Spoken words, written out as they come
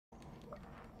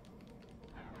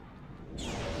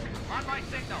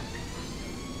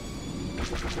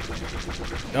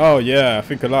Oh yeah, I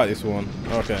think I like this one.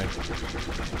 Okay.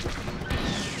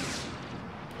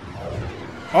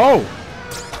 Oh!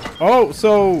 Oh,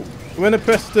 so when I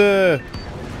press the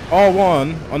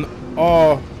R1 on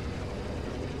R...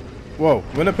 Whoa,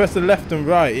 when I press the left and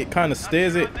right, it kind of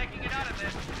steers it.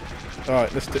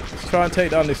 Alright, let's try and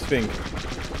take down this thing.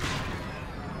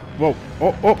 Whoa,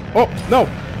 oh, oh, oh, no!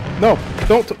 No,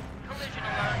 don't...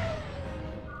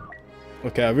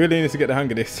 Okay, I really need to get the hang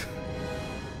of this.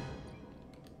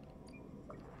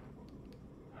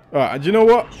 Alright, and you know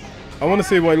what? I want to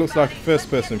see what it looks like first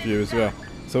person view as well.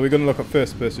 So we're going to look at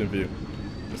first person view.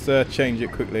 Let's change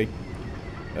it quickly.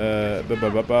 No,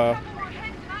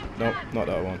 not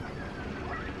that one.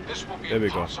 There we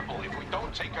go.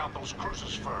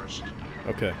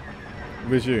 Okay.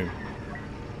 Resume.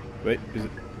 Wait,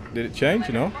 did it change,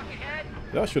 you know?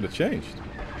 That should have changed.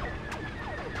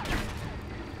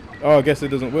 Oh, I guess it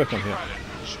doesn't work on here.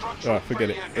 Alright, forget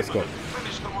it. Let's go.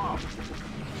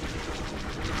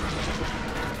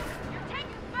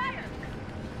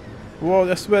 Whoa,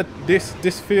 that's where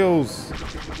this feels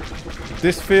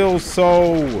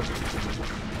so...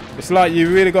 It's like you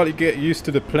really got to get used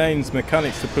to the planes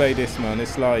mechanics to play this, man.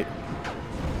 It's like...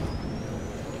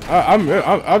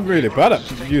 I'm really bad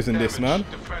at using this, man.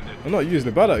 I'm not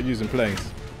usually bad at using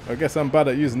planes. I guess I'm bad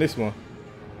at using this one.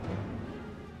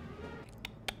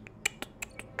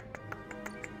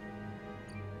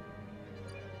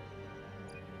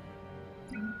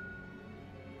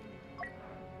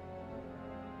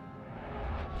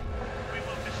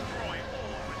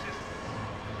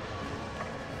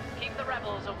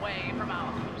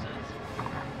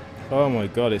 Oh my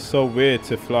god, it's so weird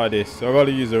to fly this. I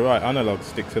gotta use the right analog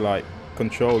stick to like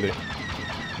control it.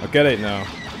 I get it now.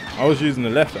 I was using the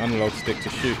left analog stick to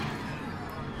shoot.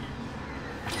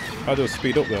 How do I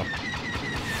speed up though?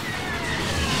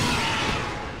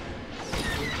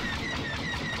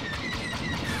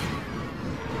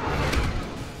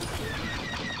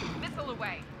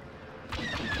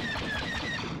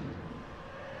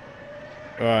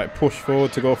 Alright, push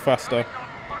forward to go faster.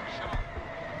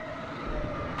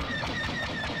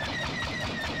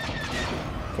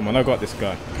 Come on, I got this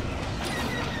guy.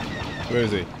 Where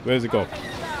is he? Where's he go?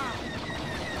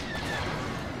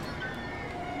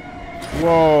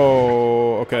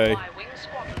 Whoa, okay.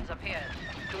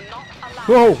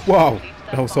 Whoa, wow.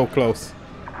 That was so close.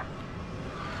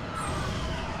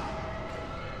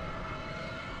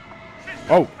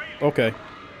 Oh, okay.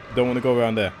 Don't want to go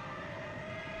around there.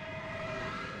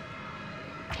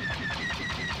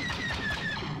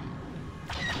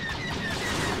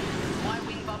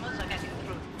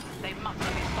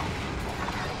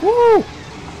 Woo!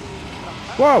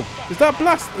 Wow, is that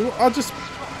blast? I just...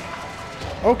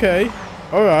 Okay,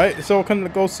 alright, so I can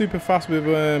go super fast with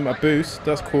a boost.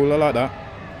 That's cool, I like that.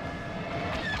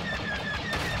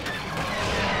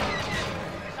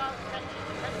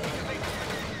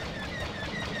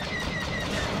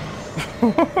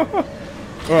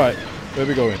 Alright, where are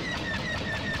we going?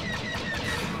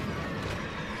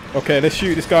 Okay, let's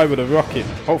shoot this guy with a rocket.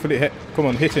 Hopefully it hit. Come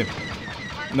on, hit him.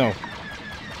 No.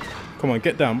 Come on,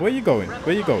 get down. Where are you going?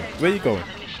 Where are you going? Where are you going?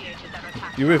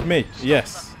 You with me?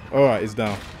 Yes. Alright, he's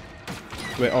down.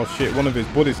 Wait, oh shit, one of his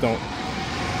buddies don't.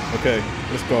 Okay,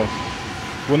 let's go.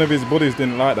 One of his buddies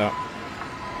didn't like that.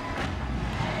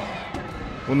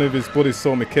 One of his buddies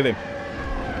saw me kill him.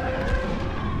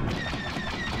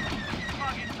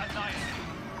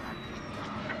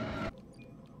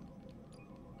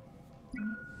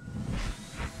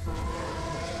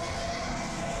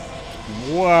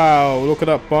 Wow, look at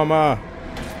that bomber.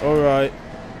 Alright.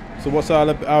 So what's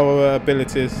our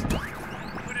abilities?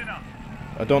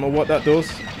 I don't know what that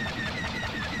does.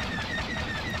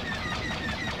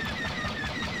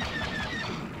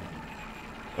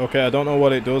 Okay, I don't know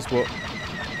what it does, but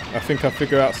I think I'll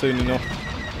figure out soon enough.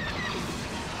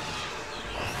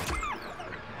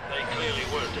 They clearly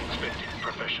weren't expecting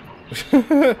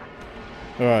professionals.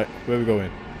 Alright, where are we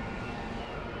going?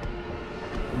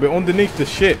 We're underneath the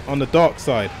shit on the dark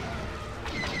side.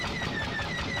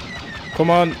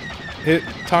 Come on.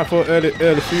 Time for early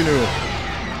funeral.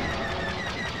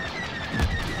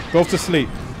 Go to sleep.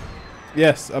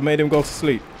 Yes, I made him go to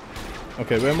sleep.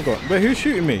 Okay, where am I going? Wait, who's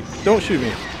shooting me? Don't shoot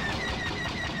me.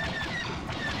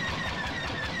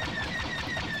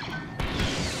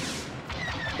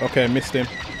 Okay, missed him.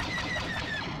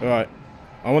 Alright.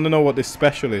 I want to know what this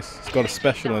special is. It's got a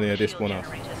special on here, this one has.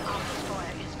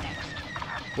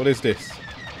 What is this?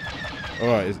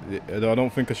 Alright, I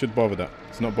don't think I should bother that.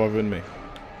 It's not bothering me.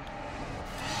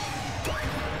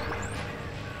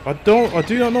 I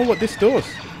do not know what this does.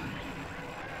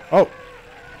 Oh.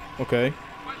 Okay.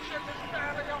 My ship is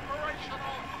barely operational.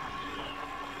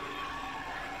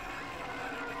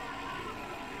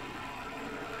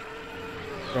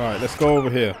 Right, let's go over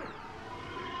here.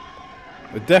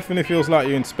 It definitely feels like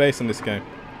you're in space in this game.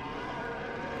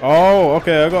 Oh,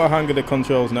 okay, I got a hang of the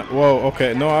controls now. Whoa,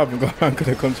 okay, no, I haven't got a hang of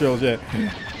the controls yet.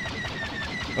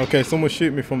 Okay, someone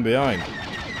shoot me from behind.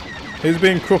 Who's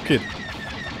being crooked?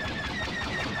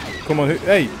 Come on,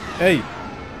 hey, hey.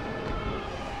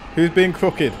 Who's being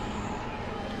crooked?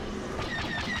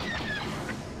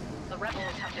 The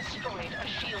rebels have destroyed a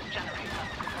shield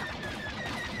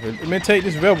generator. Let me take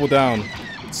this rebel down.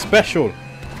 Special.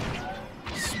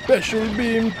 Special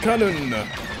beam cannon.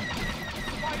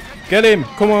 Get him!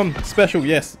 Come on! Special,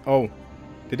 yes. Oh.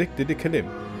 Did they kill him?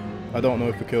 I don't know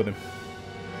if we killed him.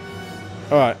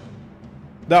 Alright.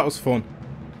 That was fun.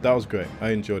 That was great.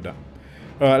 I enjoyed that.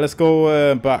 Alright, let's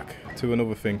go back to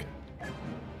another thing.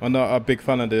 I'm not a big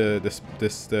fan of this.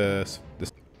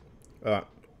 Alright.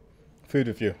 Food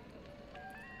review.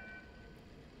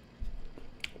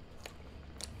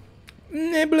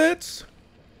 Niblets!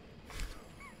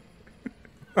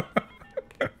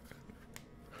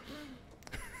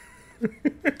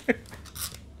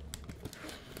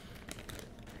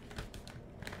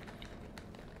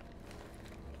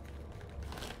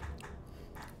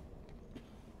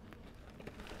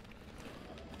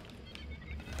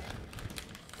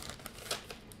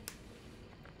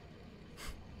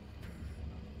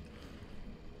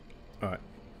 Alright.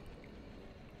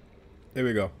 Here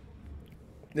we go.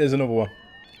 There's another one.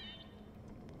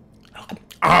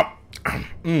 Ah!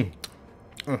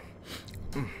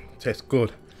 Tastes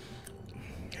good.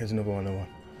 Here's another one.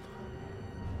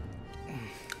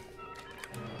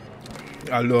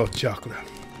 I love chocolate.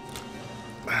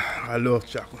 I love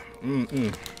chocolate.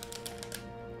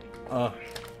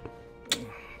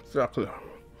 Chocolate.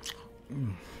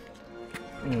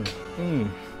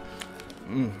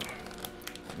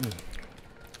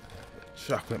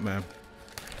 Chocolate, man.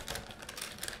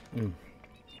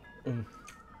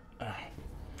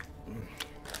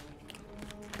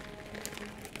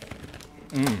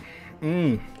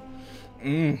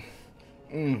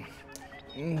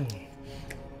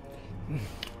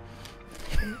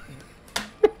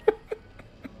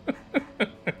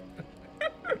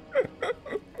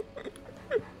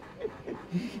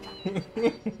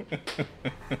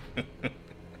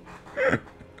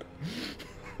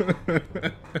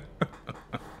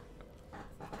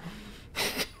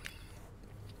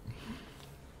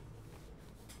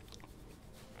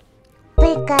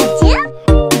 Pikachu.